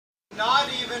not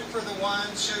even for the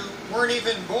ones who weren't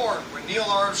even born when Neil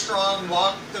Armstrong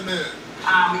walked the moon.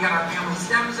 We got our family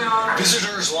STEM zone.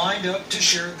 Visitors lined up to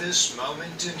share this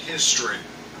moment in history.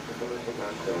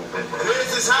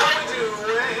 This is how we do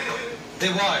it.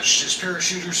 They watched as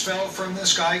parachuters fell from the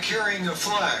sky carrying a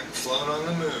flag flown on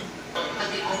the moon.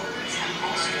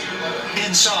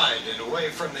 Inside and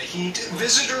away from the heat,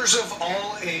 visitors of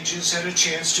all ages had a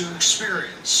chance to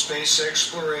experience space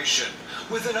exploration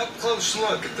with an up-close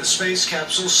look at the space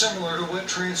capsule similar to what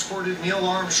transported Neil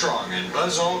Armstrong and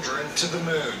Buzz Aldrin to the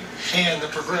moon, and the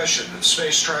progression of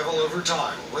space travel over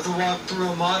time with a walk through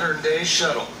a modern-day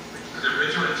shuttle. The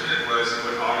original intent was it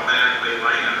would automatically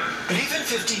land. But even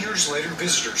 50 years later,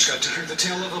 visitors got to hear the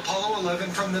tale of Apollo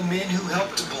 11 from the men who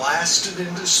helped blast it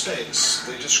into space.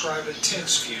 They describe a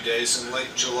tense few days in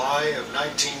late July of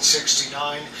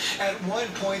 1969. At one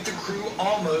point, the crew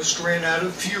almost ran out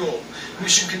of fuel.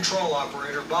 Mission Control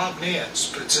Operator Bob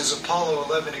Nance puts his Apollo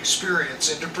 11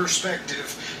 experience into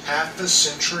perspective half a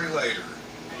century later.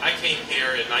 I came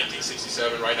here in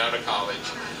 1967 right out of college,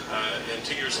 and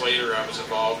 2 years later I was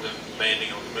involved in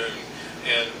landing on the moon.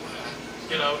 And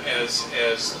you know, as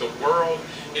the world,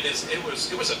 it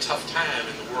was a tough time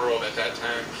in the world at that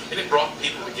time, and it brought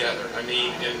people together. I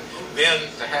mean, and then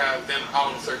to have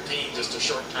Apollo 13 just a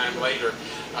short time later,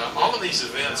 all of these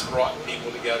events brought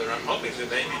people together. I'm hoping that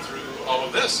maybe through all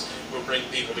of this will bring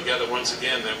people together once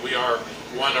again, that we are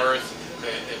one Earth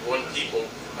and one people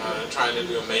trying to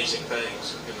do amazing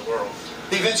things in the world.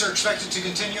 The events are expected to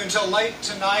continue until late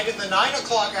tonight. In the 9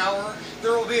 o'clock hour,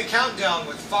 there will be a countdown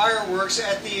with fireworks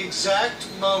at the exact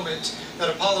moment that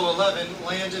Apollo 11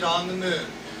 landed on the moon.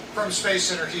 From Space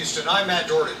Center Houston, I'm Matt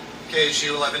Dorton,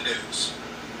 KSU 11 News.